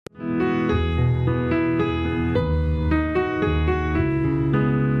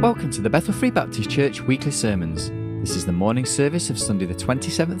Welcome to the Bethel Free Baptist Church weekly sermons. This is the morning service of Sunday the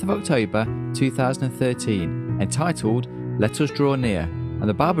 27th of October 2013, entitled Let Us Draw Near, and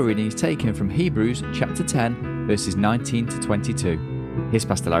the Bible reading is taken from Hebrews chapter 10 verses 19 to 22. Here's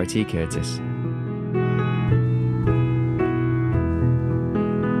Pastor Larry T. Curtis.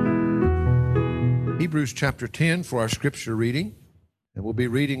 Hebrews chapter 10 for our scripture reading, and we'll be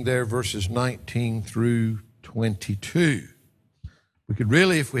reading there verses 19 through 22. We could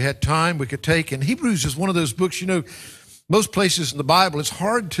really, if we had time, we could take, and Hebrews is one of those books, most places in the Bible, it's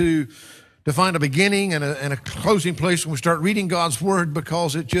hard to find a beginning and a closing place when we start reading God's Word,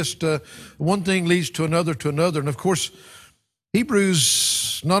 because it just, one thing leads to another. And of course,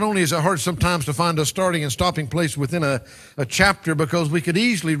 Hebrews, not only is it hard sometimes to find a starting and stopping place within a chapter, because we could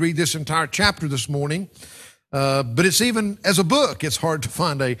easily read this entire chapter this morning, but it's even as a book, it's hard to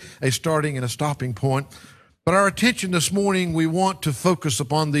find a starting and a stopping point. But our attention this morning, we want to focus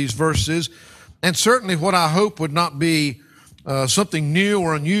upon these verses, and certainly what I hope would not be something new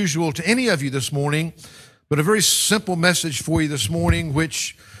or unusual to any of you this morning, but a very simple message for you this morning,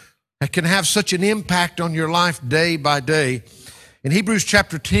 which can have such an impact on your life day by day. In Hebrews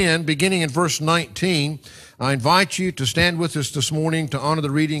chapter 10, beginning in verse 19, I invite you to stand with us this morning to honor the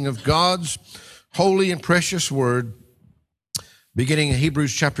reading of God's holy and precious word, beginning in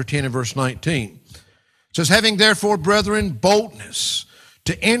Hebrews chapter 10 and verse 19. It says, having therefore, brethren, boldness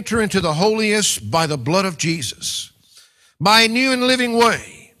to enter into the holiest by the blood of Jesus, by a new and living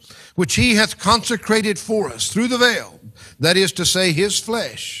way, which he hath consecrated for us through the veil, that is to say, his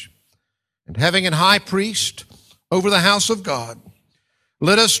flesh. And having an high priest over the house of God,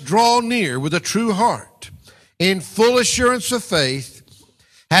 let us draw near with a true heart, in full assurance of faith,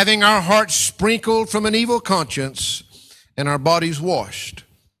 having our hearts sprinkled from an evil conscience, and our bodies washed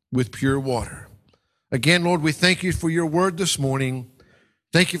with pure water. Again, Lord, we thank you for your word this morning.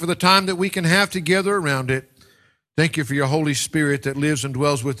 Thank you for the time that we can have together around it. Thank you for your Holy Spirit that lives and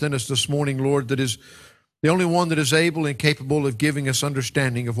dwells within us this morning, Lord, that is the only one that is able and capable of giving us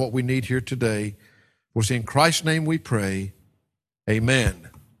understanding of what we need here today. For it's in Christ's name we pray. Amen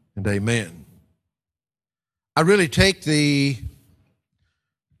and amen. I really take the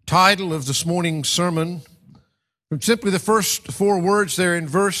title of this morning's sermon from simply the first four words there in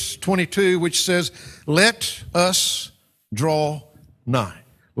verse 22, which says, let us draw nigh.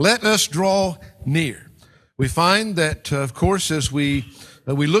 Let us draw near. We find that, of course, as we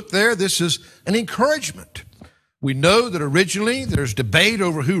look there, this is an encouragement. We know that originally there's debate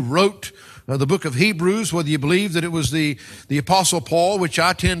over who wrote the book of Hebrews, whether you believe that it was the Apostle Paul, which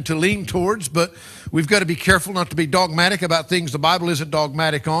I tend to lean towards, but we've got to be careful not to be dogmatic about things the Bible isn't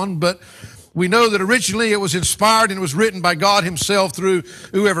dogmatic on. But we know that originally it was inspired and it was written by God himself through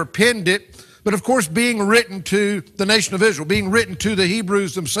whoever penned it. But of course, being written to the nation of Israel, being written to the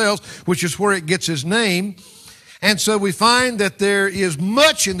Hebrews themselves, which is where it gets his name. And so we find that there is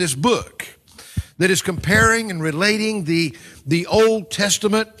much in this book that is comparing and relating the Old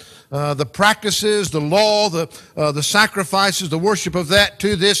Testament, the practices, the law, the sacrifices, the worship of that,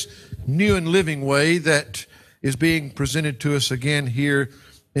 to this new and living way that is being presented to us again here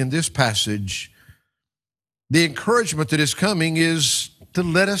in this passage. The encouragement that is coming is to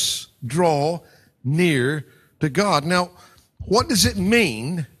let us draw near to God. Now, what does it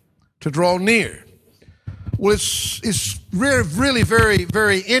mean to draw near? Well, it's really very,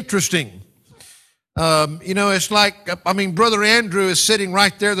 very interesting. It's like, Brother Andrew is sitting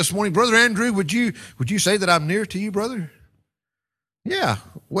right there this morning. Brother Andrew, would you say that I'm near to you, brother? Yeah,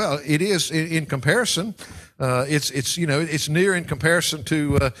 well, it is in comparison. It's near in comparison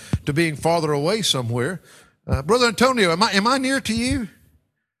to being farther away somewhere. Brother Antonio, am I near to you?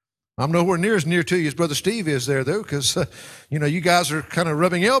 I'm nowhere near as near to you as Brother Steve is there, though, because you guys are kind of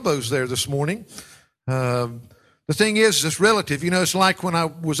rubbing elbows there this morning. The thing is, it's relative. It's like when I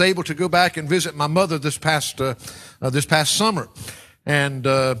was able to go back and visit my mother this past summer. And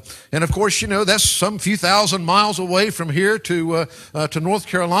of course, that's some few thousand miles away from here to North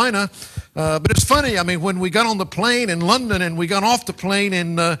Carolina. But it's funny. When we got on the plane in London and we got off the plane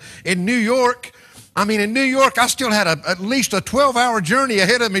in New York, in New York, I still had at least a 12-hour journey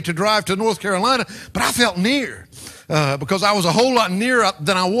ahead of me to drive to North Carolina, but I felt near because I was a whole lot nearer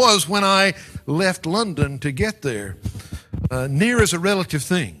than I was when I left London to get there. Near is a relative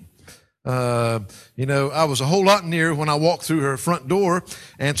thing. I was a whole lot near when I walked through her front door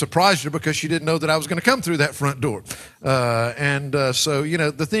and surprised her because she didn't know that I was going to come through that front door. So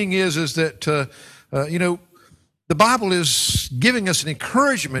the thing is that, the Bible is giving us an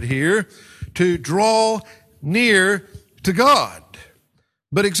encouragement here to draw near to God.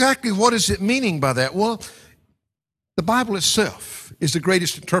 But exactly what is it meaning by that? Well, the Bible itself is the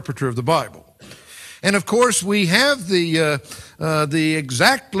greatest interpreter of the Bible. And of course, we have the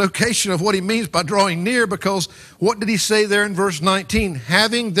exact location of what he means by drawing near, because what did he say there in verse 19?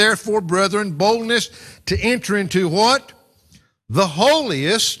 Having therefore, brethren, boldness to enter into what? The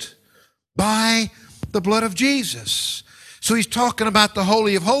holiest by the blood of Jesus. So he's talking about the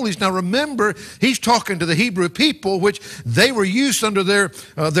Holy of Holies. Now remember, he's talking to the Hebrew people, which they were used under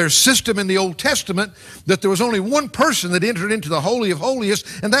their system in the Old Testament, that there was only one person that entered into the Holy of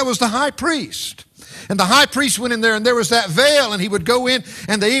Holiest, and that was the high priest. And the high priest went in there, and there was that veil, and he would go in,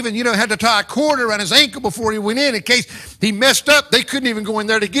 and they even, had to tie a cord around his ankle before he went in case he messed up. They couldn't even go in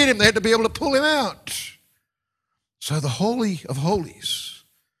there to get him. They had to be able to pull him out. So the Holy of Holies,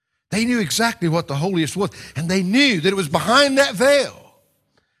 they knew exactly what the holiest was, and they knew that it was behind that veil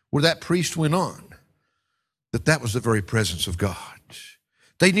where that priest went on, that was the very presence of God.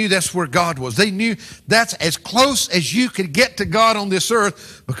 They knew that's where God was. They knew that's as close as you could get to God on this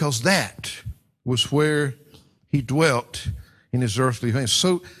earth, because that was where he dwelt in his earthly home.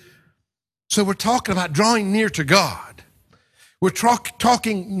 So we're talking about drawing near to God. We're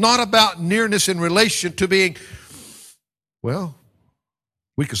talking not about nearness in relation to being, well,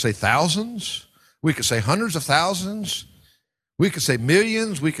 we could say thousands. We could say hundreds of thousands. We could say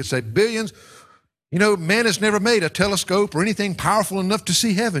millions. We could say billions. Man has never made a telescope or anything powerful enough to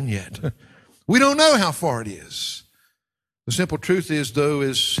see heaven yet. We don't know how far it is. The simple truth is, though,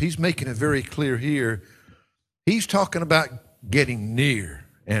 is he's making it very clear here. He's talking about getting near,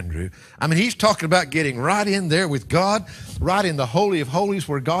 Andrew. He's talking about getting right in there with God, right in the Holy of Holies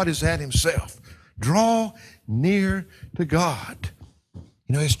where God is at himself. Draw near to God.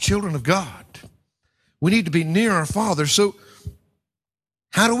 As children of God, we need to be near our Father. So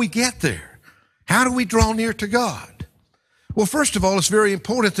how do we get there? How do we draw near to God? Well, first of all, it's very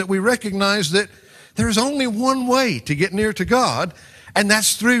important that we recognize that there's only one way to get near to God, and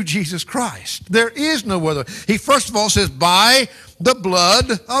that's through Jesus Christ. There is no other. He first of all says, by the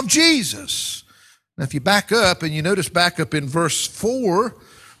blood of Jesus. Now, if you back up, and you notice back up in verse 4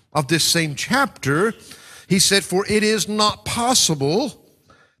 of this same chapter, he said, for it is not possible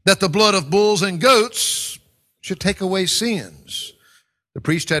that the blood of bulls and goats should take away sins. The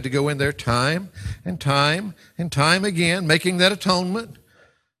priest had to go in there time and time and time again, making that atonement.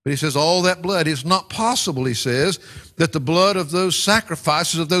 But he says all that blood is not possible, he says, that the blood of those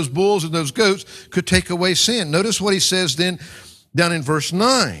sacrifices, of those bulls and those goats, could take away sin. Notice what he says then down in verse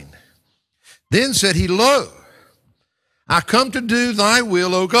 9. Then said he, lo, I come to do thy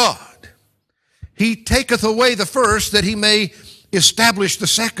will, O God. He taketh away the first, that he may establish the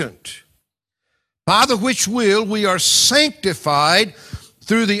second. By the which will we are sanctified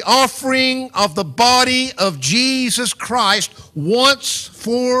through the offering of the body of Jesus Christ once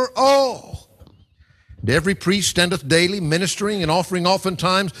for all. And every priest standeth daily ministering and offering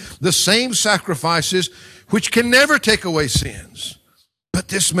oftentimes the same sacrifices, which can never take away sins. But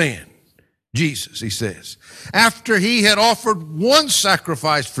this man, Jesus, he says, after he had offered one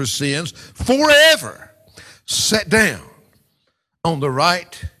sacrifice for sins forever, sat down on the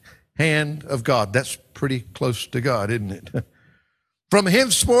right hand of God. That's pretty close to God, isn't it? From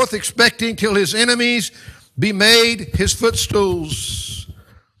henceforth expecting till his enemies be made his footstools.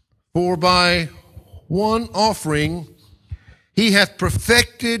 For by one offering he hath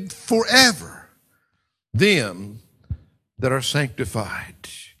perfected forever them that are sanctified.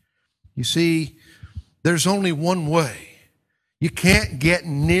 You see, there's only one way. You can't get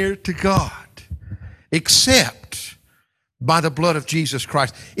near to God except by the blood of Jesus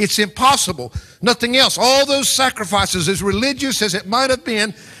Christ. It's impossible. Nothing else. All those sacrifices, as religious as it might have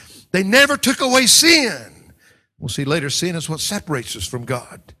been, they never took away sin. We'll see later, sin is what separates us from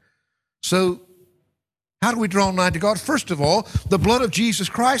God. So, how do we draw nigh to God? First of all, the blood of Jesus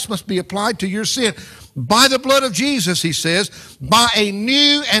Christ must be applied to your sin. By the blood of Jesus, he says, by a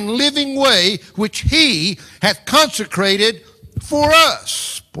new and living way which he hath consecrated for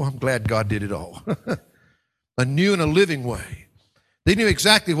us. Boy, I'm glad God did it all. A new and a living way. They knew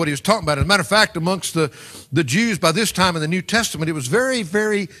exactly what he was talking about. As a matter of fact, amongst the Jews by this time in the New Testament, it was very,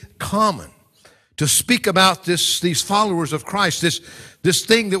 very common to speak about these followers of Christ, this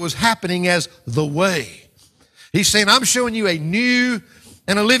thing that was happening as the way. He's saying, I'm showing you a new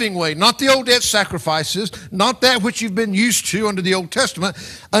and a living way, not the old dead sacrifices, not that which you've been used to under the Old Testament,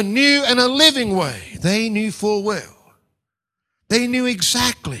 a new and a living way. They knew full well. They knew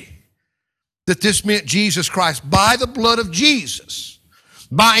exactly that this meant Jesus Christ, by the blood of Jesus,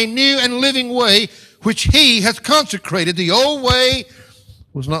 by a new and living way which he hath consecrated. The old way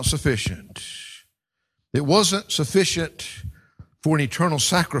was not sufficient. It wasn't sufficient for an eternal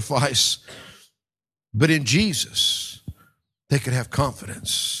sacrifice, but in Jesus, they could have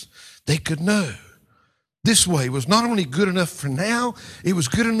confidence. They could know this way was not only good enough for now, it was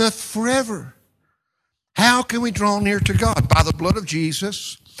good enough forever. How can we draw near to God? By the blood of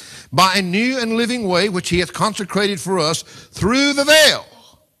Jesus, by a new and living way which he hath consecrated for us through the veil,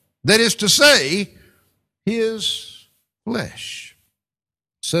 that is to say, his flesh.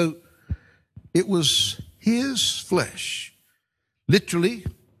 So it was his flesh, literally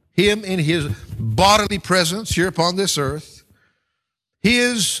him in his bodily presence here upon this earth,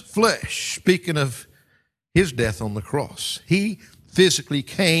 his flesh, speaking of his death on the cross. He physically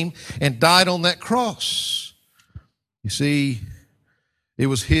came and died on that cross. You see, it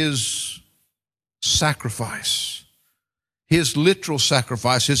was his sacrifice, his literal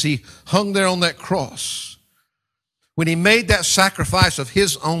sacrifice as he hung there on that cross. When he made that sacrifice of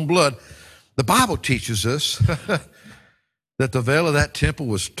his own blood, the Bible teaches us that the veil of that temple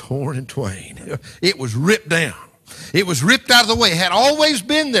was torn in twain. It was ripped down. It was ripped out of the way. It had always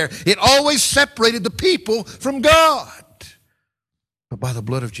been there. It always separated the people from God. But by the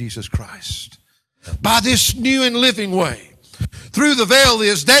blood of Jesus Christ, by this new and living way, through the veil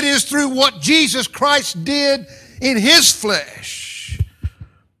that is through what Jesus Christ did in his flesh,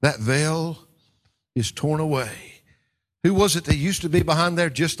 that veil is torn away. Who was it that used to be behind there?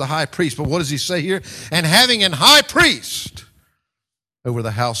 Just the high priest. But what does he say here? And having an high priest over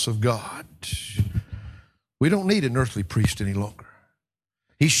the house of God. We don't need an earthly priest any longer.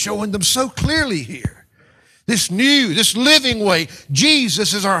 He's showing them so clearly here. This new, this living way,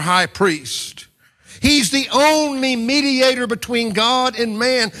 Jesus is our high priest. He's the only mediator between God and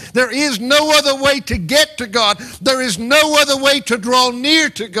man. There is no other way to get to God. There is no other way to draw near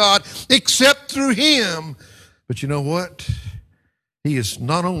to God except through him. But you know what? He is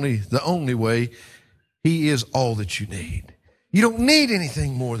not only the only way, he is all that you need. You don't need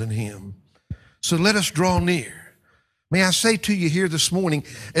anything more than him. So let us draw near. May I say to you here this morning,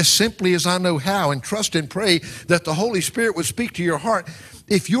 as simply as I know how, and trust and pray that the Holy Spirit would speak to your heart.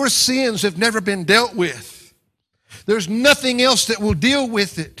 If your sins have never been dealt with, there's nothing else that will deal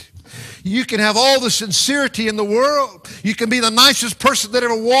with it. You can have all the sincerity in the world. You can be the nicest person that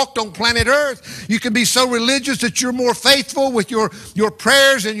ever walked on planet Earth. You can be so religious that you're more faithful with your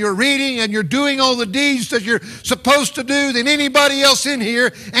prayers and your reading and you're doing all the deeds that you're supposed to do than anybody else in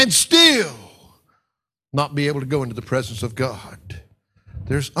here, and still not be able to go into the presence of God.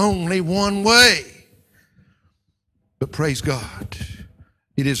 There's only one way. But praise God,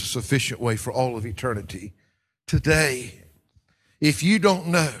 it is a sufficient way for all of eternity. Today, if you don't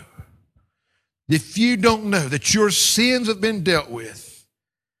know that your sins have been dealt with,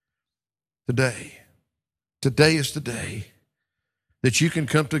 today is the day that you can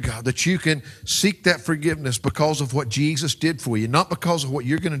come to God, that you can seek that forgiveness because of what Jesus did for you, not because of what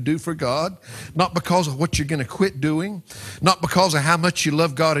you're going to do for God, not because of what you're going to quit doing, not because of how much you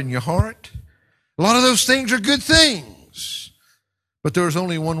love God in your heart. A lot of those things are good things, but there is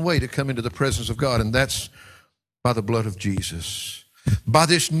only one way to come into the presence of God, and that's by the blood of Jesus, by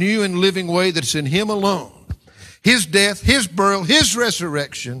this new and living way that's in him alone, his death, his burial, his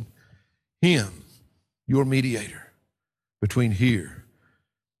resurrection, him, your mediator between here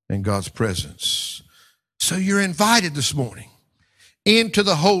and God's presence. So you're invited this morning into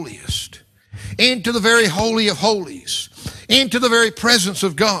the holiest, into the very holy of holies, into the very presence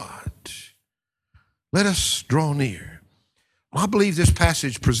of God. Let us draw near. I believe this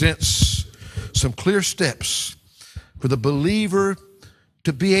passage presents some clear steps for the believer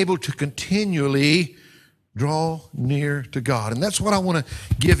to be able to continually draw near to God. And that's what I want to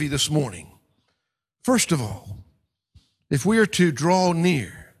give you this morning. First of all, if we are to draw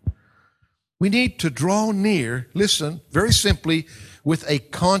near, we need to draw near, listen, very simply, with a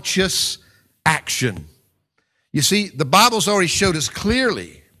conscious action. You see, the Bible's already showed us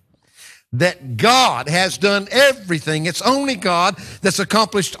clearly that God has done everything. It's only God that's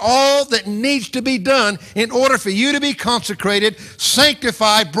accomplished all that needs to be done in order for you to be consecrated,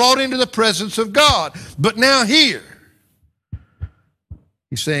 sanctified, brought into the presence of God. But now here,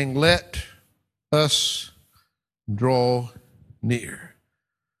 he's saying, let us draw near.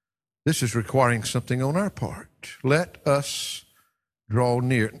 This is requiring something on our part. Let us draw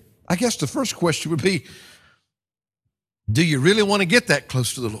near. I guess the first question would be, do you really want to get that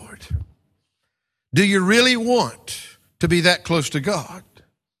close to the Lord? Do you really want to be that close to God?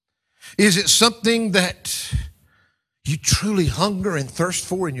 Is it something that you truly hunger and thirst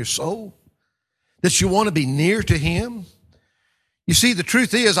for in your soul? That you want to be near to him? You see, the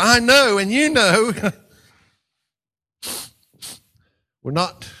truth is, I know and you know, we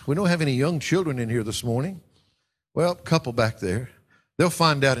don't have any young children in here this morning. Well, a couple back there. They'll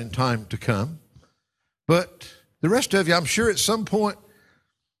find out in time to come. But The rest of you, I'm sure at some point,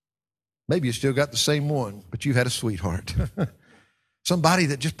 maybe you still got the same one, but you've had a sweetheart. Somebody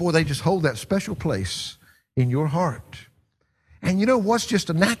that just, boy, they just hold that special place in your heart. And you know what's just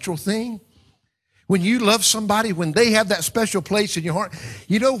a natural thing? When you love somebody, when they have that special place in your heart,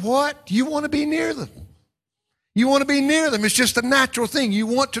 you know what? You want to be near them. You want to be near them. It's just a natural thing. You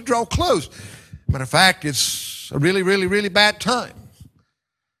want to draw close. Matter of fact, it's a really, really, really bad time.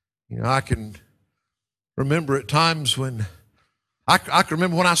 You know, I can remember at times when I can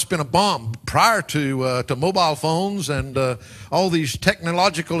remember when I spent a bomb prior to mobile phones and all these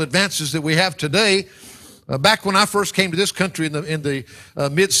technological advances that we have today. Back when I first came to this country in the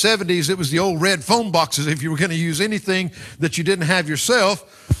mid-'70s, it was the old red phone boxes if you were going to use anything that you didn't have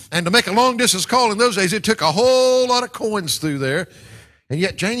yourself. And to make a long-distance call in those days, it took a whole lot of coins through there. And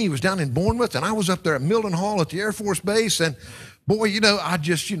yet Janie was down in Bournemouth, and I was up there at Milton Hall at the Air Force Base. And, boy, you know, I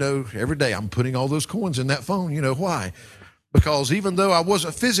just, you know, every day I'm putting all those coins in that phone. You know why? Because even though I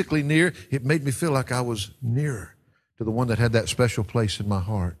wasn't physically near, it made me feel like I was nearer to the one that had that special place in my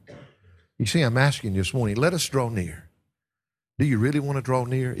heart. You see, I'm asking you this morning, let us draw near. Do you really want to draw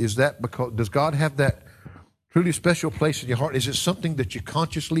near? Is that because, does God have that truly special place in your heart? Is it something that you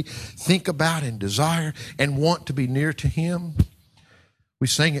consciously think about and desire and want to be near to Him? We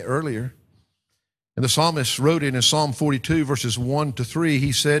sang it earlier. And the psalmist wrote it in Psalm 42, verses 1 to 3.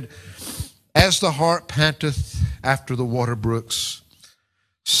 He said, "As the hart panteth after the water brooks,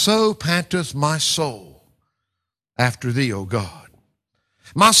 so panteth my soul after thee, O God.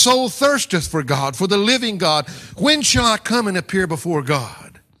 My soul thirsteth for God, for the living God. When shall I come and appear before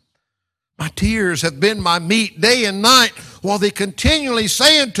God? My tears have been my meat day and night, while they continually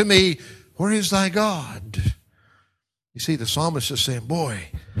say unto me, Where is thy God?" You see, the psalmist is saying, boy,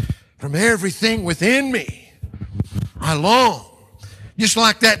 from everything within me, I long. Just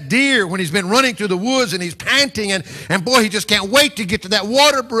like that deer when he's been running through the woods and he's panting and boy, he just can't wait to get to that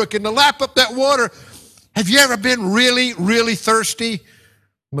water brook and to lap up that water. Have you ever been really, really thirsty?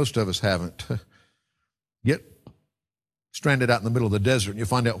 Most of us haven't. Get stranded out in the middle of the desert and you'll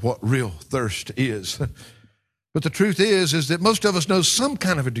find out what real thirst is. But the truth is that most of us know some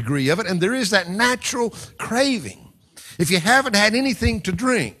kind of a degree of it, and there is that natural craving. If you haven't had anything to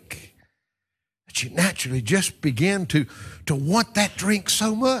drink, that you naturally just begin to want that drink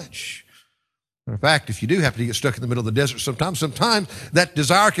so much. In fact, if you do happen to get stuck in the middle of the desert sometimes that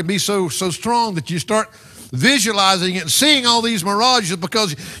desire can be so strong that you start visualizing it and seeing all these mirages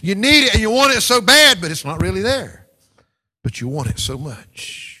because you need it and you want it so bad, but it's not really there. But you want it so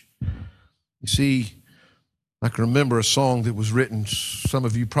much. You see, I can remember a song that was written, some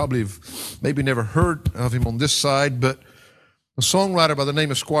of you probably have maybe never heard of him on this side, but a songwriter by the name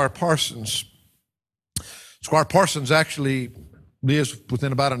of Squire Parsons. Squire Parsons actually lives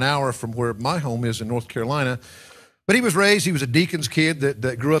within about an hour from where my home is in North Carolina. But he was a deacon's kid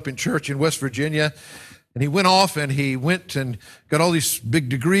that grew up in church in West Virginia. And he went off and he went and got all these big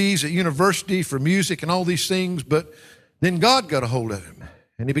degrees at university for music and all these things. But then God got a hold of him.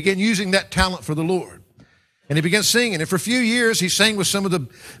 And he began using that talent for the Lord. And he began singing. And for a few years, he sang with some of the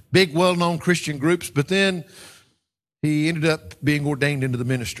big, well-known Christian groups. But then he ended up being ordained into the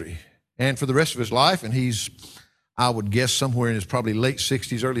ministry. And for the rest of his life, and he's, I would guess, somewhere in his probably late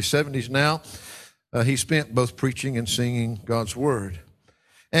 60s, early 70s now, he spent both preaching and singing God's Word.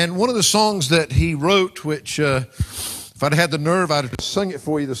 And one of the songs that he wrote, which if I'd had the nerve, I'd have sung it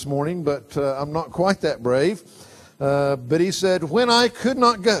for you this morning, but I'm not quite that brave. But he said, "When I could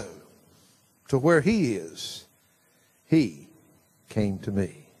not go to where He is, He came to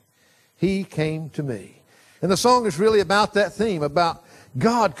me." He came to me. And the song is really about that theme, about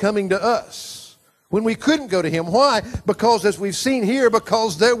God coming to us when we couldn't go to Him. Why? Because, as we've seen here,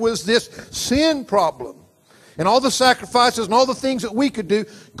 because there was this sin problem. And all the sacrifices and all the things that we could do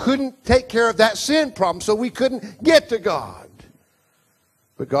couldn't take care of that sin problem, so we couldn't get to God.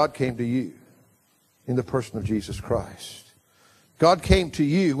 But God came to you in the person of Jesus Christ. God came to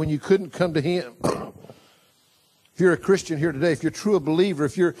you when you couldn't come to Him. If you're a Christian here today, if you're true a believer,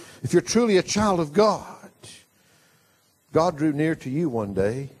 if you're truly a child of God, God drew near to you one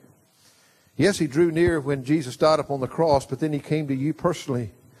day. Yes, He drew near when Jesus died upon the cross, but then He came to you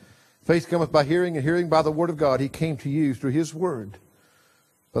personally. Faith cometh by hearing, and hearing by the Word of God. He came to you through His Word,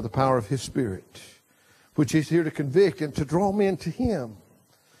 by the power of His Spirit, which is here to convict and to draw men to Him.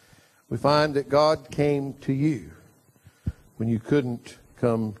 We find that God came to you when you couldn't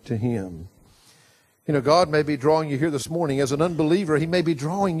come to Him. You know, God may be drawing you here this morning. As an unbeliever, He may be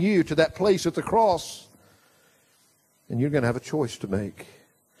drawing you to that place at the cross. And you're going to have a choice to make.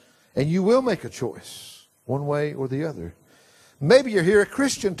 And you will make a choice, one way or the other. Maybe you're here a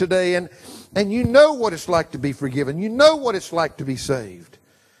Christian today and you know what it's like to be forgiven. You know what it's like to be saved.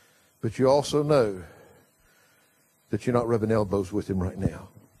 But you also know that you're not rubbing elbows with Him right now.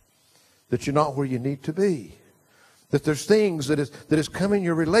 That you're not where you need to be. That there's things that has come in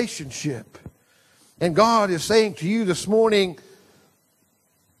your relationship. And God is saying to you this morning,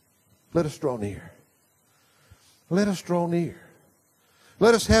 let us draw near. Let us draw near.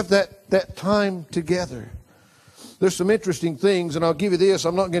 Let us have that time together. There's some interesting things, and I'll give you this.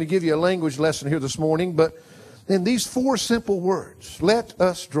 I'm not going to give you a language lesson here this morning, but in these 4 simple words, let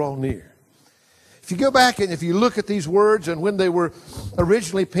us draw near. If you go back and if you look at these words and when they were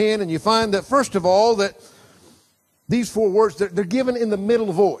originally penned, and you find that, first of all, that these 4 words, they're given in the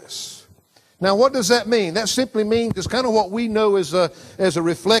middle voice. Now, what does that mean? That simply means it's kind of what we know as a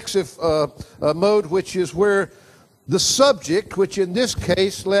reflexive mode, which is where the subject, which in this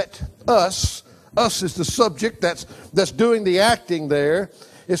case, let us is the subject that's doing the acting there.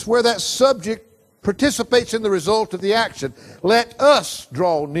 It's where that subject participates in the result of the action. Let us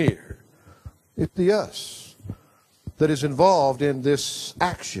draw near. It's the us that is involved in this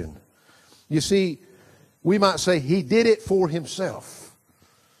action. You see, we might say He did it for Himself.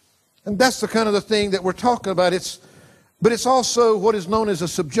 And that's the kind of the thing that we're talking about. But it's also what is known as a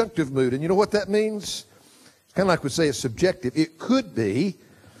subjunctive mood. And you know what that means? It's kind of like we say it's subjective. It could be.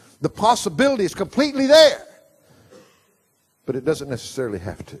 The possibility is completely there. But it doesn't necessarily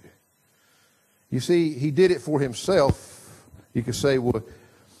have to. You see, He did it for Himself. You could say, well,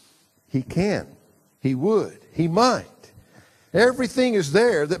 He can. He would. He might. Everything is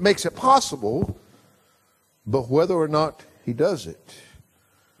there that makes it possible. But whether or not He does it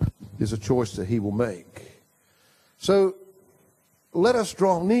is a choice that He will make. So let us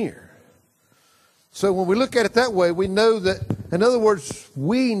draw near. So when we look at it that way, we know that, in other words,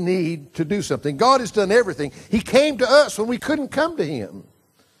 we need to do something. God has done everything. He came to us when we couldn't come to Him.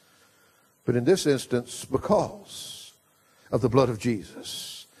 But in this instance, because of the blood of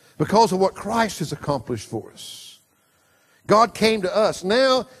Jesus, because of what Christ has accomplished for us, God came to us.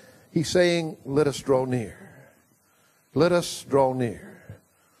 Now He's saying, let us draw near. Let us draw near.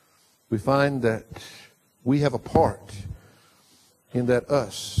 We find that we have a part in that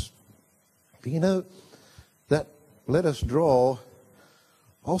us. You know, that let us draw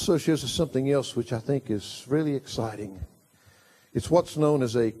also shows us something else which I think is really exciting. It's what's known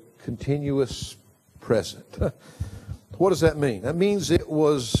as a continuous present. What does that mean? That means it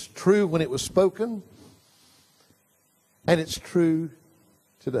was true when it was spoken, and it's true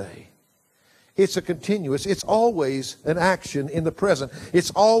today. It's a continuous, it's always an action in the present. It's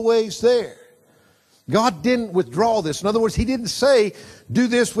always there. God didn't withdraw this. In other words, He didn't say, do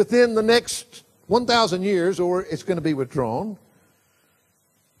this within the next 1,000 years or it's going to be withdrawn.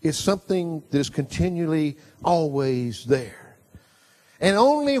 It's something that is continually always there. And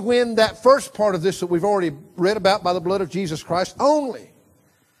only when that first part of this that we've already read about by the blood of Jesus Christ, only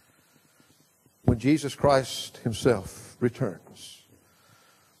when Jesus Christ Himself returns,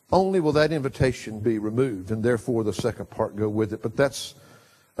 only will that invitation be removed, and therefore the second part go with it. But that's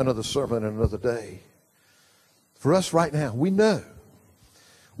another sermon and another day. For us right now, we know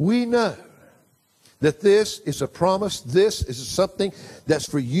that this is a promise. This is something that's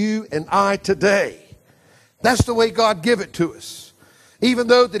for you and I today. That's the way God gave it to us. Even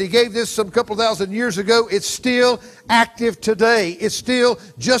though that He gave this some couple thousand years ago, it's still active today. It's still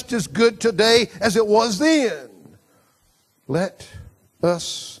just as good today as it was then. Let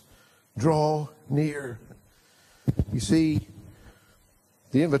us draw near. You see,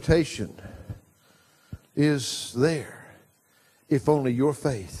 the invitation is there if only your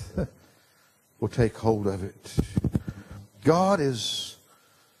faith will take hold of it. God is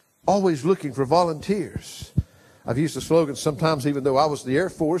always looking for volunteers. I've used the slogan sometimes, even though I was in the Air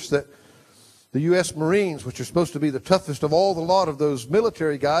Force, that the U.S. Marines, which are supposed to be the toughest of all the lot of those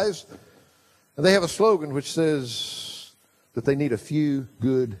military guys, and they have a slogan which says that they need a few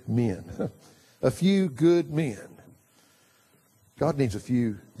good men. A few good men. God needs a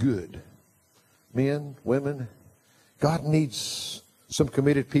few good men, women. God needs some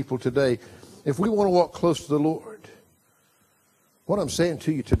committed people today. If we want to walk close to the Lord, what I'm saying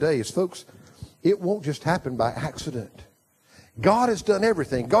to you today is, folks, it won't just happen by accident. God has done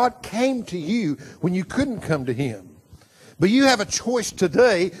everything. God came to you when you couldn't come to Him. But you have a choice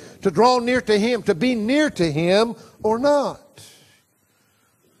today to draw near to Him, to be near to Him or not.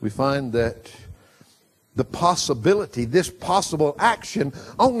 We find that the possibility, this possible action,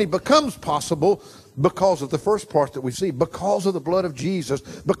 only becomes possible because of the first part that we see, because of the blood of Jesus,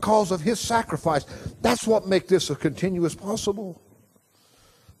 because of His sacrifice. That's what makes this a continuous possible.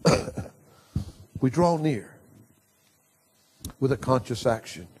 We draw near. with a conscious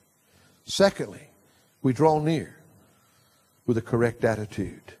action. Secondly, we draw near with a correct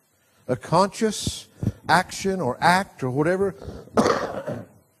attitude. A conscious action or act or whatever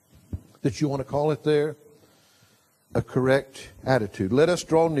that you want to call it there, a correct attitude. Let us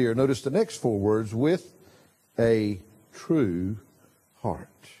draw near, notice the next four words, with a true heart.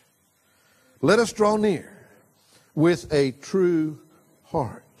 Let us draw near with a true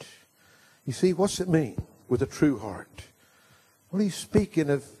heart. You see, what's it mean with a true heart? Well, he's speaking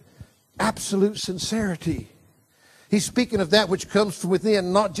of absolute sincerity. He's speaking of that which comes from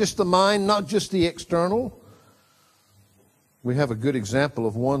within, not just the mind, not just the external. We have a good example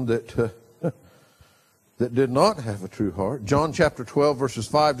of one that that did not have a true heart. John chapter 12, verses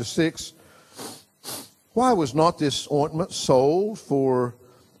 5 to 6. Why was not this ointment sold for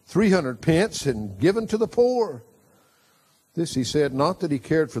 300 pence and given to the poor? This he said, not that he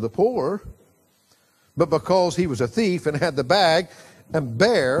cared for the poor, but because he was a thief and had the bag and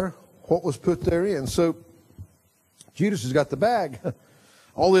bare what was put therein. So Judas has got the bag.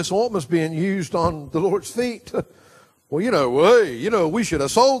 All this ointment's being used on the Lord's feet. Well, we should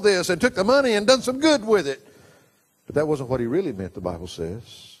have sold this and took the money and done some good with it. But that wasn't what he really meant, the Bible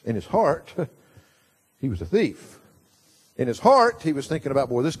says. In his heart, he was a thief. In his heart, he was thinking about,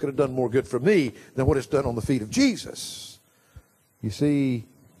 boy, this could have done more good for me than what it's done on the feet of Jesus. You see,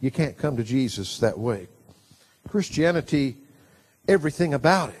 you can't come to Jesus that way. Christianity, everything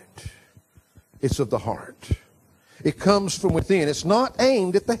about it, it's of the heart. It comes from within. It's not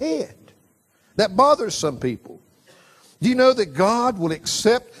aimed at the head. That bothers some people. Do you know that God will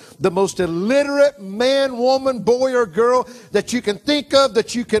accept the most illiterate man, woman, boy, or girl that you can think of,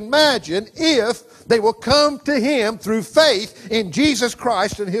 that you can imagine, if they will come to Him through faith in Jesus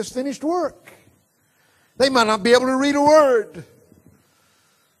Christ and His finished work? They might not be able to read a word.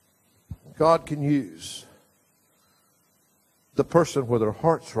 God can use the person where their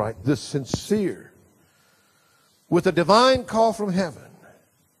heart's right, the sincere, with a divine call from heaven.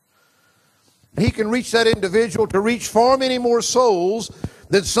 He can reach that individual to reach far many more souls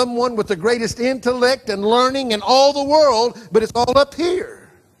than someone with the greatest intellect and learning in all the world, but it's all up here.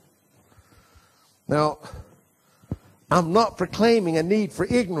 Now, I'm not proclaiming a need for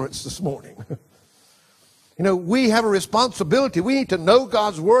ignorance this morning. We have a responsibility. We need to know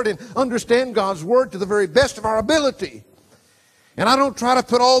God's Word and understand God's Word to the very best of our ability. And I don't try to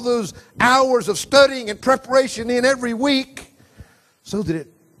put all those hours of studying and preparation in every week so that it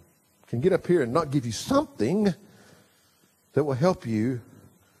can get up here and not give you something that will help you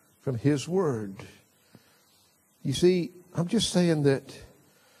from His Word. You see, I'm just saying that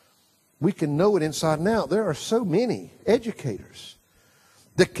we can know it inside and out. There are so many educators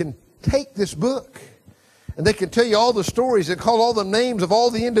that can take this book and they can tell you all the stories and call all the names of all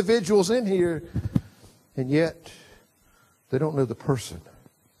the individuals in here, and yet they don't know the person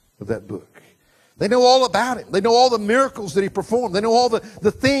of that book. They know all about Him. They know all the miracles that He performed. They know all the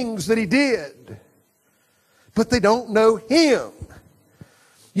things that He did. But they don't know Him.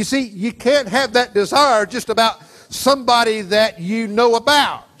 You see, you can't have that desire just about somebody that you know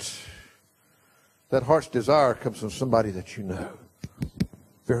about. That heart's desire comes from somebody that you know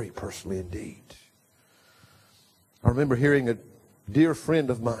very personally indeed. I remember hearing a dear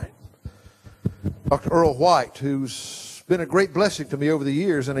friend of mine, Dr. Earl White, who's been a great blessing to me over the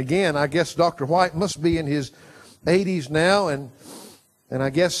years. And again, I guess Dr. White must be in his 80s now, and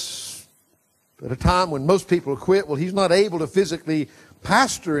I guess at a time when most people quit, well, he's not able to physically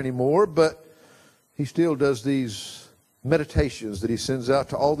pastor anymore, but he still does these meditations that he sends out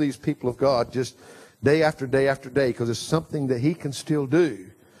to all these people of God just day after day after day, because it's something that he can still do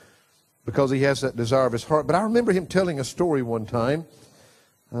because he has that desire of his heart. But I remember him telling a story one time,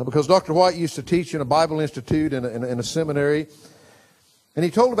 because Dr. White used to teach in a Bible institute in a seminary. And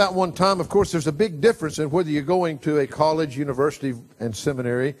he told about one time, of course, there's a big difference in whether you're going to a college, university, and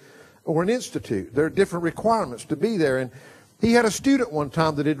seminary or an institute. There are different requirements to be there. And he had a student one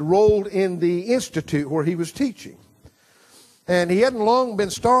time that had enrolled in the institute where he was teaching. And he hadn't long been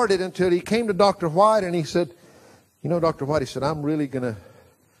started until he came to Dr. White and he said, Dr. White, he said,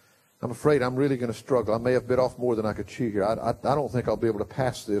 I'm afraid I'm really going to struggle. I may have bit off more than I could chew here. I don't think I'll be able to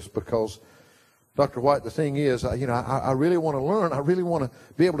pass this because, Dr. White, the thing is, I really want to learn. I really want to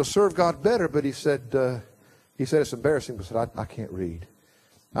be able to serve God better. But he said it's embarrassing. He said, I can't read.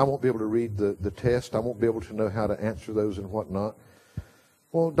 I won't be able to read the test. I won't be able to know how to answer those and whatnot.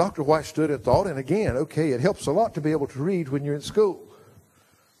 Well, Dr. White stood and thought, and again, okay, it helps a lot to be able to read when you're in school.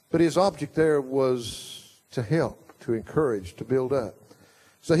 But his object there was to help, to encourage, to build up.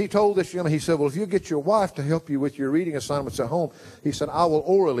 So he told this young man, he said, well, if you get your wife to help you with your reading assignments at home, he said, I will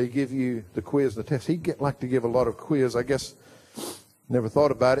orally give you the quiz and the test. He'd like to give a lot of quiz. I guess Never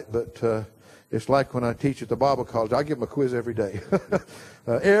thought about it, but it's like when I teach at the Bible college. I give them a quiz every day.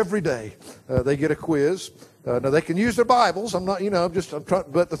 Every day they get a quiz. Now they can use their Bibles. I'm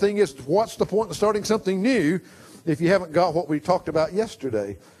trying. But the thing is, what's the point of starting something new if you haven't got what we talked about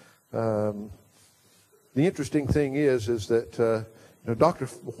yesterday? The interesting thing is that Dr.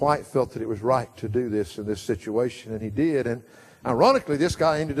 White felt that it was right to do this in this situation, and he did. And ironically, this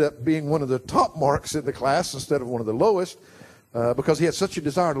guy ended up being one of the top marks in the class instead of one of the lowest, because he had such a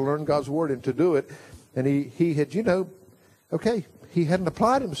desire to learn God's Word and to do it. And he had, he hadn't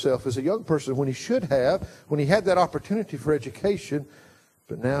applied himself as a young person when he should have, when he had that opportunity for education,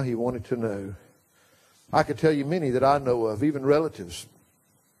 but now he wanted to know. I could tell you many that I know of, even relatives,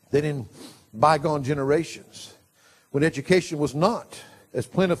 that in bygone generations, when education was not as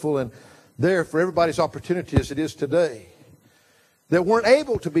plentiful and there for everybody's opportunity as it is today, that weren't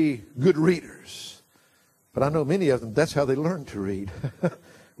able to be good readers. But I know many of them, that's how they learned to read,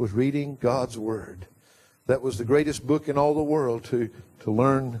 was reading God's Word. That was the greatest book in all the world to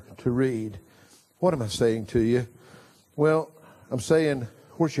learn to read. What am I saying to you? Well, I'm saying,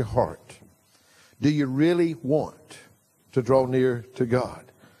 where's your heart? Do you really want to draw near to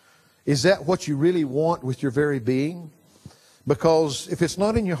God? Is that what you really want with your very being? Because if it's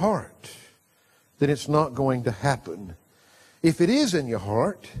not in your heart, then it's not going to happen. If it is in your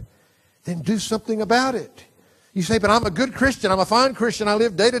heart, then do something about it. You say, but I'm a good Christian. I'm a fine Christian. I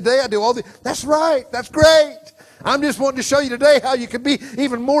live day to day. I do all this. That's right. That's great. I'm just wanting to show you today how you can be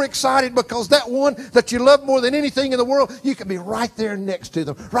even more excited, because that one that you love more than anything in the world, you can be right there next to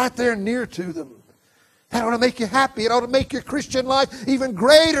them, right there near to them. That ought to make you happy. It ought to make your Christian life even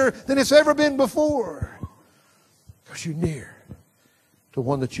greater than it's ever been before, because you're near to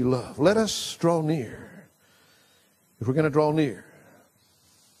one that you love. Let us draw near. If we're going to draw near,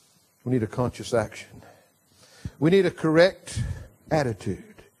 we need a conscious action. We need a correct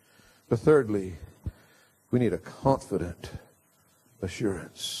attitude. But thirdly, we need a confident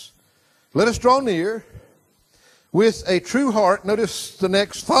assurance. Let us draw near with a true heart. Notice the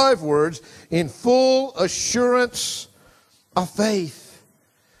next 5 words: in full assurance of faith.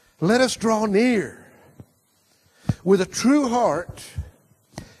 Let us draw near with a true heart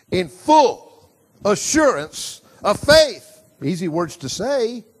in full assurance of faith. Easy words to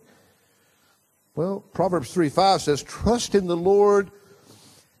say. Well, Proverbs 3:5 says, trust in the Lord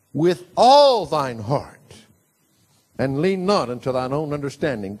with all thine heart, and lean not unto thine own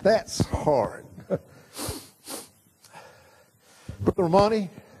understanding. That's hard. Brother Romani,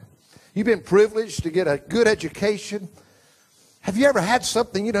 you've been privileged to get a good education. Have you ever had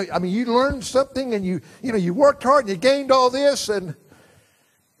something, you learned something and you worked hard and you gained all this, and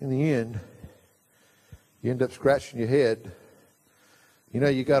in the end, you end up scratching your head.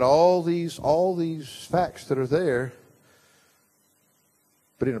 You got all these facts that are there,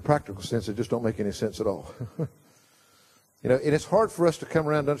 but in a practical sense, they just don't make any sense at all. And it's hard for us to come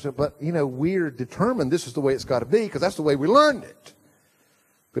around to understand, but, we're determined this is the way it's got to be because that's the way we learned it.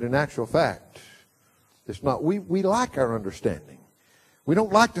 But in actual fact, it's not. We like our understanding. We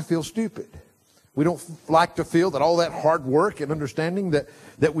don't like to feel stupid. We don't like to feel that all that hard work and understanding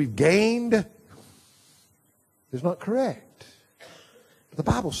that we've gained is not correct. The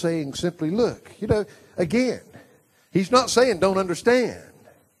Bible's saying simply, look, again, he's not saying don't understand.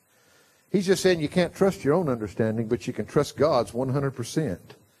 He's just saying you can't trust your own understanding, but you can trust God's 100%.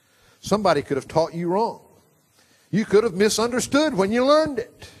 Somebody could have taught you wrong. You could have misunderstood when you learned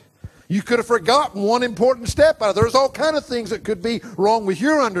it. You could have forgotten one important step out of it. There's all kind of things that could be wrong with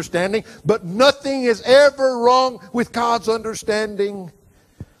your understanding, but nothing is ever wrong with God's understanding.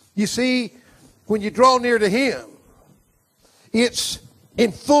 You see, when you draw near to Him, it's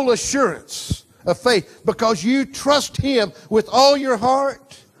in full assurance of faith because you trust Him with all your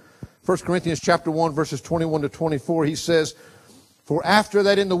heart. 1 Corinthians chapter 1, verses 21 to 24, he says, for after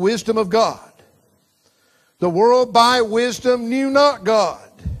that in the wisdom of God, the world by wisdom knew not God.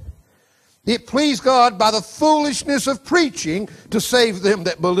 It pleased God by the foolishness of preaching to save them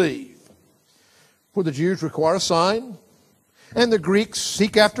that believe. For the Jews require a sign, and the Greeks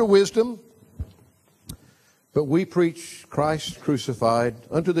seek after wisdom. But we preach Christ crucified,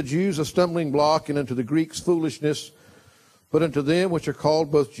 unto the Jews a stumbling block, and unto the Greeks foolishness. But unto them which are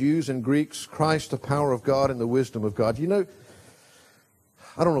called both Jews and Greeks, Christ the power of God and the wisdom of God.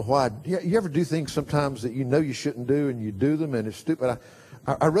 I don't know why. You ever do things sometimes that you shouldn't do, and you do them, and it's stupid.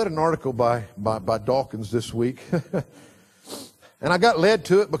 I read an article by Dawkins this week, and I got led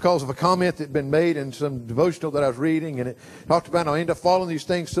to it because of a comment that had been made in some devotional that I was reading, and it talked about how I ended up following these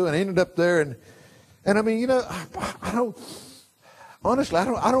things through, and I ended up there, and I don't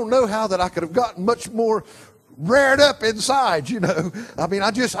know how that I could have gotten much more reared up inside, you know. I mean,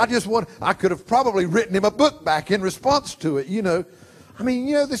 I could have probably written him a book back in response to it, you know. I mean,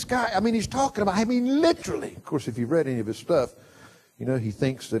 you know, this guy, I mean, he's talking about, I mean, literally. Of course, if you've read any of his stuff, you know, he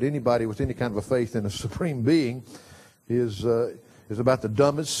thinks that anybody with any kind of a faith in a supreme being is about the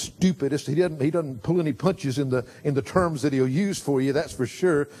dumbest, stupidest. He doesn't pull any punches in the terms that he'll use for you, that's for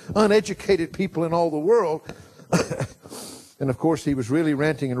sure. Uneducated people in all the world. And of course, he was really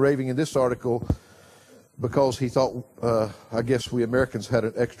ranting and raving in this article because he thought, I guess we Americans had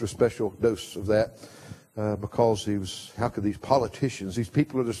an extra special dose of that. Because how could these politicians, these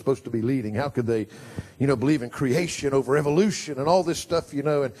people that are supposed to be leading, how could they, you know, believe in creation over evolution and all this stuff, you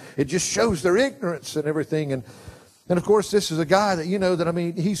know, and it just shows their ignorance and everything. And of course, this is a guy that, you know, that, I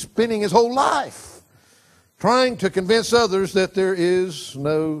mean, he's spending his whole life trying to convince others that there is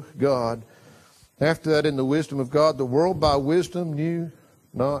no God. After that, in the wisdom of God, the world by wisdom knew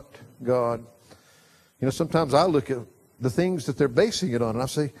not God. You know, sometimes I look at the things that they're basing it on, and I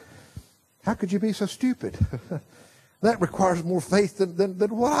say, how could you be so stupid? That requires more faith than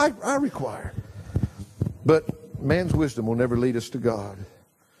what I require. But man's wisdom will never lead us to God.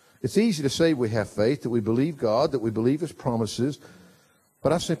 It's easy to say we have faith, that we believe God, that we believe His promises.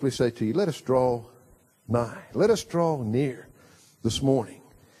 But I simply say to you, let us draw nigh. Let us draw near this morning.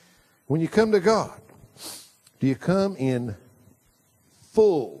 When you come to God, do you come in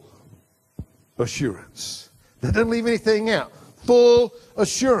full assurance? That doesn't leave anything out. Full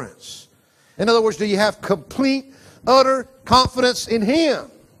assurance. In other words, do you have complete, utter confidence in Him?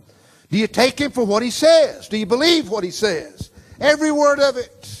 Do you take Him for what He says? Do you believe what He says? Every word of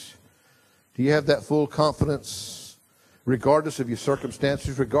it. Do you have that full confidence regardless of your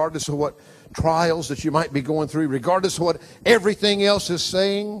circumstances, regardless of what trials that you might be going through, regardless of what everything else is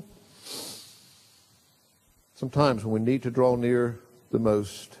saying? Sometimes when we need to draw near the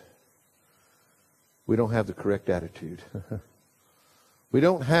most, we don't have the correct attitude. We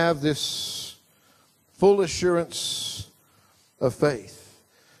don't have this full assurance of faith.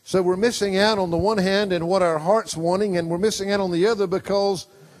 So we're missing out on the one hand in what our heart's wanting, and we're missing out on the other because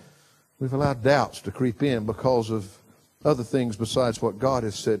we've allowed doubts to creep in because of other things besides what God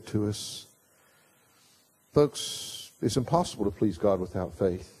has said to us. Folks, it's impossible to please God without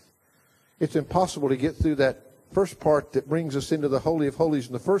faith. It's impossible to get through that first part that brings us into the Holy of Holies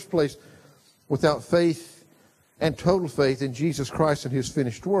in the first place without faith and total faith in Jesus Christ and His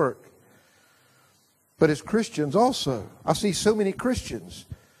finished work. But as Christians also, I see so many Christians,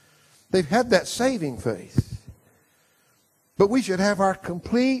 they've had that saving faith. But we should have our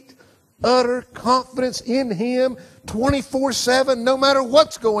complete, utter confidence in Him 24/7, no matter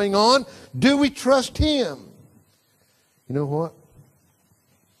what's going on. Do we trust Him? You know what?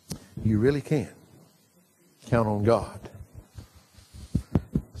 You really can count on God.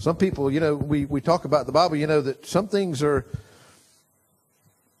 Some people, you know, we talk about the Bible, you know, that some things are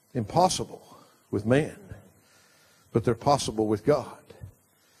impossible with man, but they're possible with God.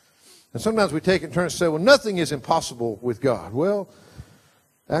 And sometimes we take it in turns and say, well, nothing is impossible with God. Well,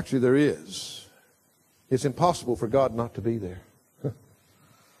 actually there is. It's impossible for God not to be there.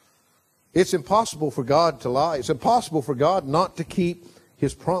 It's impossible for God to lie. It's impossible for God not to keep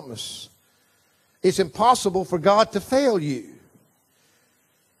His promise. It's impossible for God to fail you.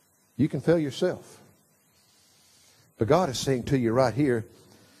 You can fail yourself. But God is saying to you right here,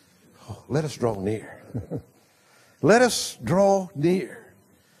 oh, let us draw near. Let us draw near.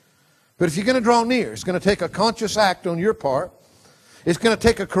 But if you're going to draw near, it's going to take a conscious act on your part. It's going to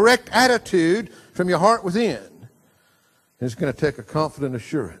take a correct attitude from your heart within. And it's going to take a confident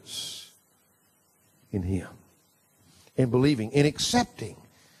assurance in Him, in believing, in accepting.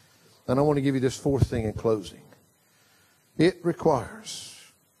 And I want to give you this fourth thing in closing. It requires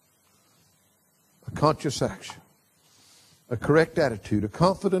a conscious action, a correct attitude, a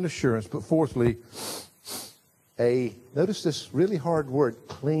confident assurance, but fourthly, notice this really hard word,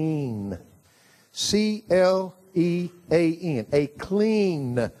 clean. C-L-E-A-N, a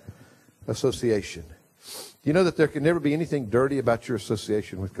clean association. You know that there can never be anything dirty about your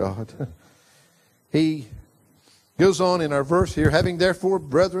association with God. He goes on in our verse here, having therefore,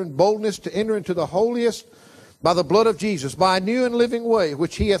 brethren, boldness to enter into the holiest by the blood of Jesus, by a new and living way,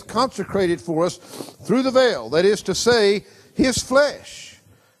 which He hath consecrated for us through the veil, that is to say, His flesh,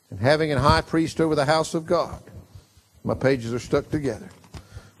 and having an high priest over the house of God. My pages are stuck together.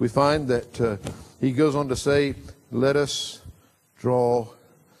 We find that he goes on to say, let us draw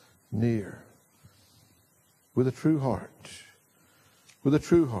near with a true heart. With a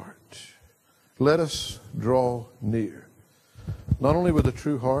true heart. Let us draw near. Not only with a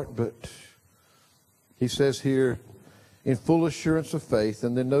true heart, but he says here, in full assurance of faith,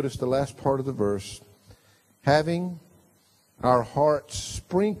 and then notice the last part of the verse, having our hearts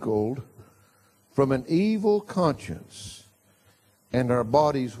sprinkled from an evil conscience and our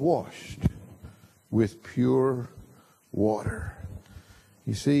bodies washed with pure water.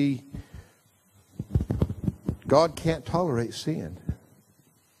 You see, God can't tolerate sin.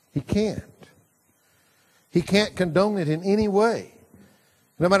 He can't. He can't condone it in any way.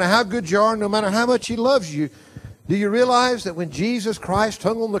 No matter how good you are, no matter how much He loves you, do you realize that when Jesus Christ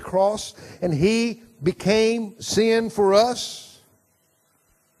hung on the cross and He became sin for us?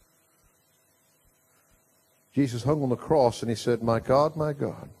 Jesus hung on the cross and He said, my God,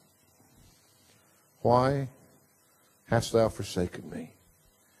 why hast Thou forsaken me?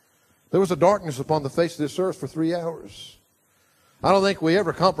 There was a darkness upon the face of this earth for 3 hours. I don't think we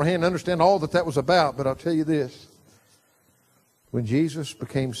ever comprehend and understand all that was about, but I'll tell you this. When Jesus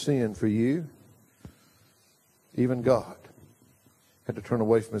became sin for you, even God had to turn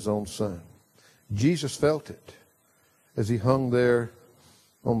away from His own Son. Jesus felt it as He hung there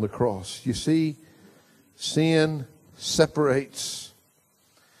on the cross. You see, sin separates.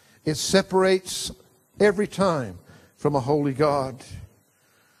 It separates every time from a holy God.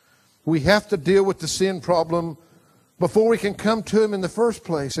 We have to deal with the sin problem before we can come to Him in the first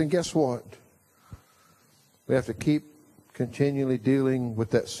place. And guess what? We have to keep continually dealing with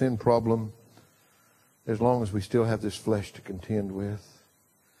that sin problem as long as we still have this flesh to contend with.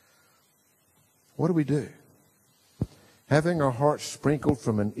 What do we do? Having our hearts sprinkled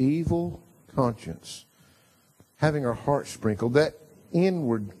from an evil conscience, having our hearts sprinkled, that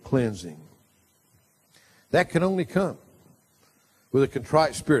inward cleansing, that can only come with a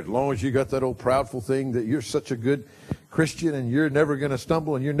contrite spirit. As long as you got that old proudful thing that you're such a good Christian and you're never going to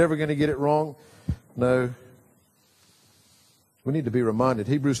stumble and you're never going to get it wrong. No. We need to be reminded.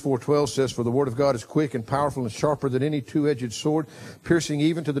 Hebrews 4:12 says, for the word of God is quick and powerful and sharper than any two-edged sword, piercing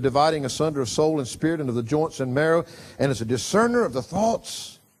even to the dividing asunder of soul and spirit and of the joints and marrow, and is a discerner of the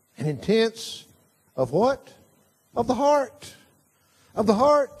thoughts and intents of what? Of the heart. Of the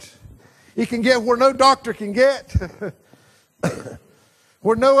heart. He can get where no doctor can get.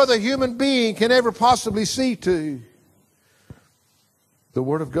 Where no other human being can ever possibly see to. The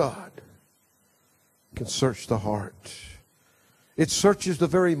Word of God can search the heart. It searches the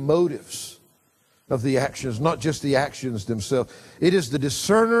very motives of the actions, not just the actions themselves. It is the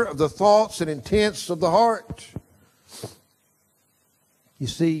discerner of the thoughts and intents of the heart. You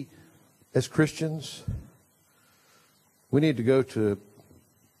see, as Christians, we need to go to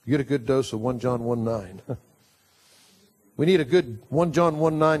get a good dose of 1 John 1:9. We need a good 1 John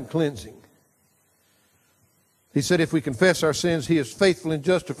 1:9 cleansing. He said if we confess our sins, He is faithful and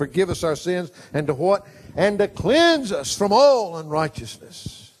just to forgive us our sins and to what? And to cleanse us from all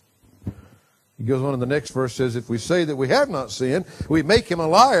unrighteousness. He goes on in the next verse, says, if we say that we have not sinned, we make Him a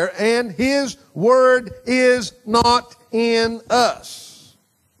liar and His word is not in us.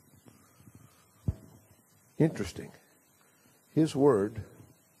 Interesting. His word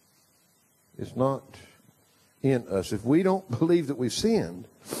is not in us. If we don't believe that we've sinned,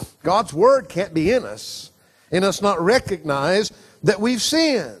 God's word can't be in us not recognize that we've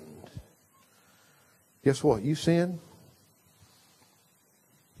sinned. Guess what? You sin.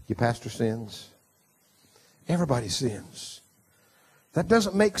 Your pastor sins. Everybody sins. That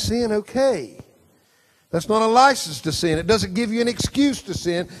doesn't make sin okay. That's not a license to sin. It doesn't give you an excuse to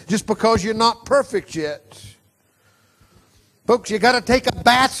sin just because you're not perfect yet. Folks, you got to take a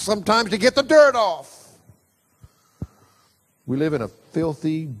bath sometimes to get the dirt off. We live in a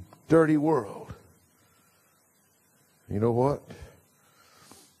filthy, dirty world. You know what?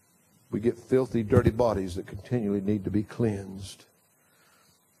 We get filthy, dirty bodies that continually need to be cleansed.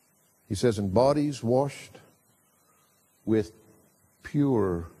 He says, in bodies washed with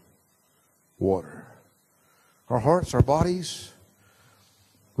pure water. Our hearts, our bodies,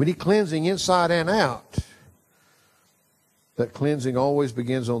 we need cleansing inside and out. That cleansing always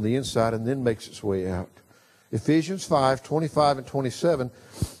begins on the inside and then makes its way out. Ephesians 5:25 and 27,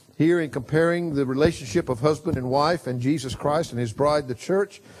 here in comparing the relationship of husband and wife and Jesus Christ and His bride, the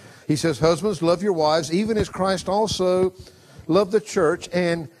church, he says, husbands, love your wives, even as Christ also loved the church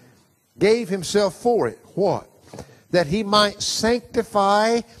and gave Himself for it. What? That He might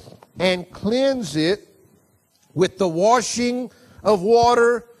sanctify and cleanse it with the washing of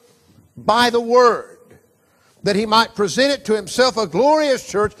water by the Word. That He might present it to Himself a glorious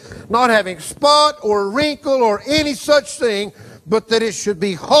church, not having spot or wrinkle or any such thing, but that it should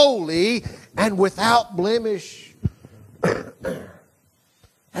be holy and without blemish.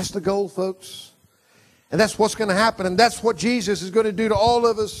 That's the goal, folks. And that's what's going to happen. And that's what Jesus is going to do to all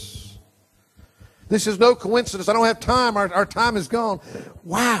of us. This is no coincidence. I don't have time. Our time is gone.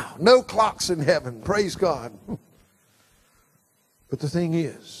 Wow, no clocks in heaven. Praise God. But the thing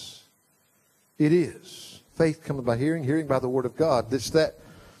is, it is. Faith cometh by hearing, hearing by the word of God. It's that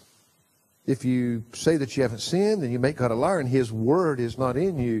if you say that you haven't sinned, then you make God a liar, and His word is not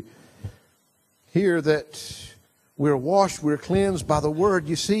in you. Hear that we're washed, we're cleansed by the word.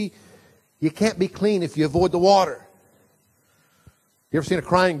 You see, you can't be clean if you avoid the water. You ever seen a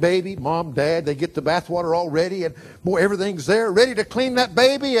crying baby? Mom, dad, they get the bath water all ready, and boy, everything's there, ready to clean that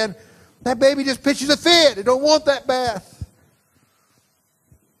baby, and that baby just pitches a fit. They don't want that bath.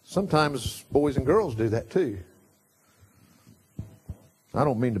 Sometimes boys and girls do that too. I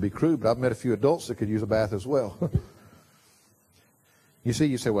don't mean to be crude, but I've met a few adults that could use a bath as well. You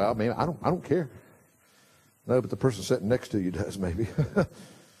say, well, man, I don't care. No, but the person sitting next to you does, maybe.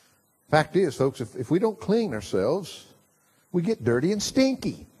 Fact is, folks, if we don't clean ourselves, we get dirty and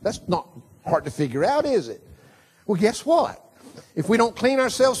stinky. That's not hard to figure out, is it? Well, guess what? If we don't clean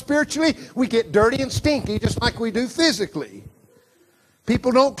ourselves spiritually, we get dirty and stinky just like we do physically.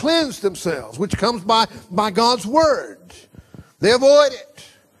 People don't cleanse themselves, which comes by God's word. They avoid it.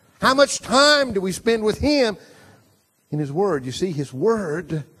 How much time do we spend with Him in His word? You see, His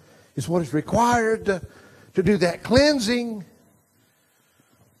word is what is required to do that cleansing.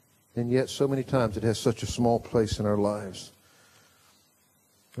 And yet so many times it has such a small place in our lives.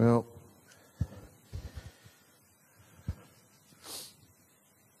 Well, do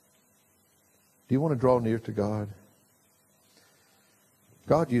you want to draw near to God?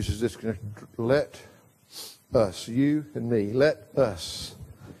 God uses this. Let us, you and me, let us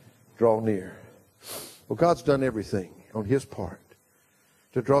draw near. Well, God's done everything on His part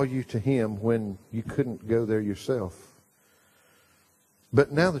to draw you to Him when you couldn't go there yourself.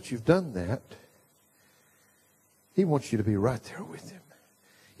 But now that you've done that, He wants you to be right there with Him.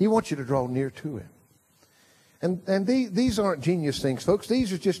 He wants you to draw near to Him. And these aren't genius things, folks.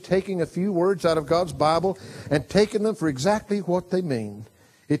 These are just taking a few words out of God's Bible and taking them for exactly what they mean.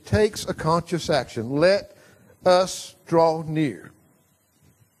 It takes a conscious action. Let us draw near.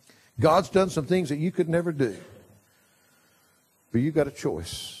 God's done some things that you could never do. But you've got a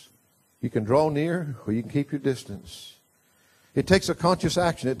choice. You can draw near or you can keep your distance. It takes a conscious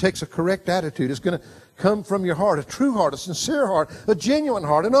action. It takes a correct attitude. It's going to come from your heart, a true heart, a sincere heart, a genuine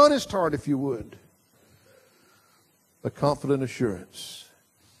heart, an honest heart, if you would. A confident assurance.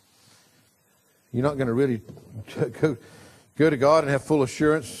 You're not going to really go to God and have full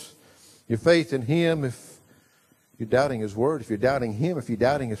assurance. Your faith in Him if you're doubting His word, if you're doubting Him, if you're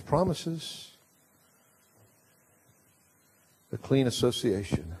doubting His promises. A clean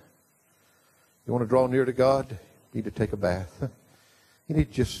association. You want to draw near to God? You need to take a bath. You need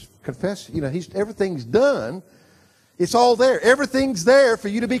to just confess. You know, everything's done. It's all there. Everything's there for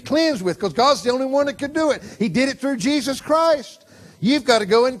you to be cleansed with because God's the only one that can do it. He did it through Jesus Christ. You've got to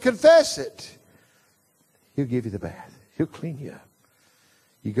go and confess it. He'll give you the bath. He'll clean you up.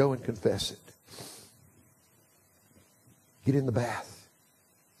 You go and confess it. Get in the bath.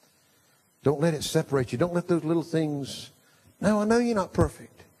 Don't let it separate you. Don't let those little things... No, I know you're not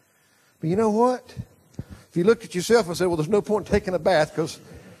perfect. But you know what? If you looked at yourself and said, well, there's no point in taking a bath because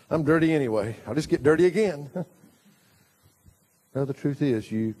I'm dirty anyway. I'll just get dirty again. No, the truth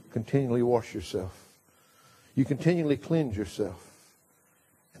is you continually wash yourself. You continually cleanse yourself.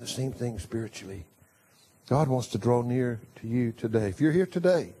 And the same thing spiritually. God wants to draw near to you today. If you're here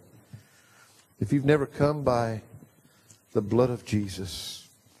today, if you've never come by the blood of Jesus,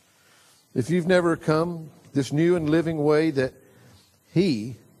 if you've never come this new and living way that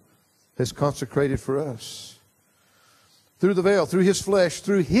He has consecrated for us, through the veil, through His flesh,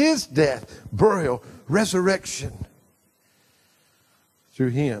 through His death, burial, resurrection, through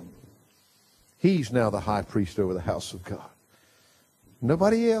Him, He's now the high priest over the house of God.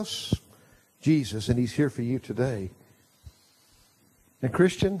 Nobody else, Jesus, and He's here for you today. And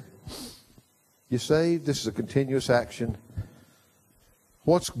Christian, you saved. This is a continuous action.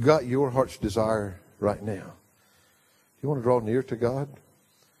 What's got your heart's desire right now? You want to draw near to God?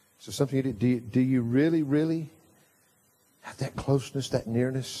 Is there something you do you really, really have that closeness, that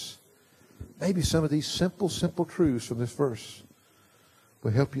nearness? Maybe some of these simple truths from this verse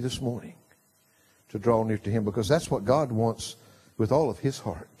will help you this morning to draw near to Him, because that's what God wants with all of His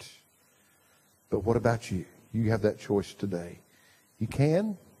heart. But what about you? You have that choice today. You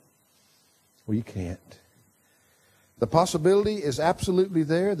can or you can't. The possibility is absolutely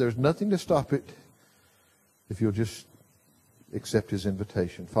there. There's nothing to stop it if you'll just accept His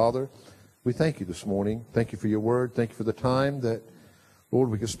invitation. Father, we thank You this morning. Thank You for Your word. Thank You for the time that,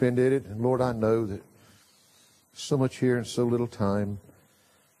 Lord, we can spend in it. And Lord, I know that so much here and so little time.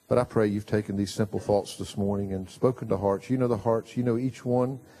 But I pray you've taken these simple thoughts this morning and spoken to hearts. You know the hearts. You know each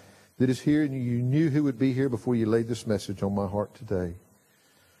one that is here, and you knew who would be here before you laid this message on my heart today.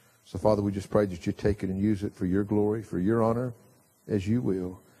 So, Father, we just pray that you take it and use it for your glory, for your honor, as you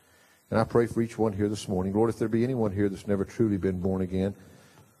will. And I pray for each one here this morning. Lord, if there be anyone here that's never truly been born again,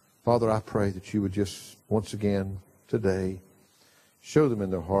 Father, I pray that you would just, once again, today, show them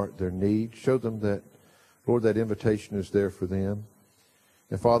in their heart their need. Show them that, Lord, that invitation is there for them.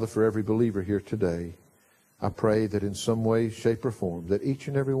 And, Father, for every believer here today, I pray that in some way, shape, or form, that each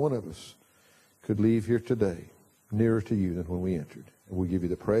and every one of us could leave here today nearer to you than when we entered. And we give you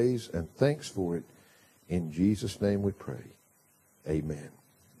the praise and thanks for it. In Jesus' name we pray. Amen.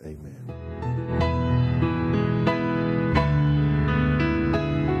 Amen.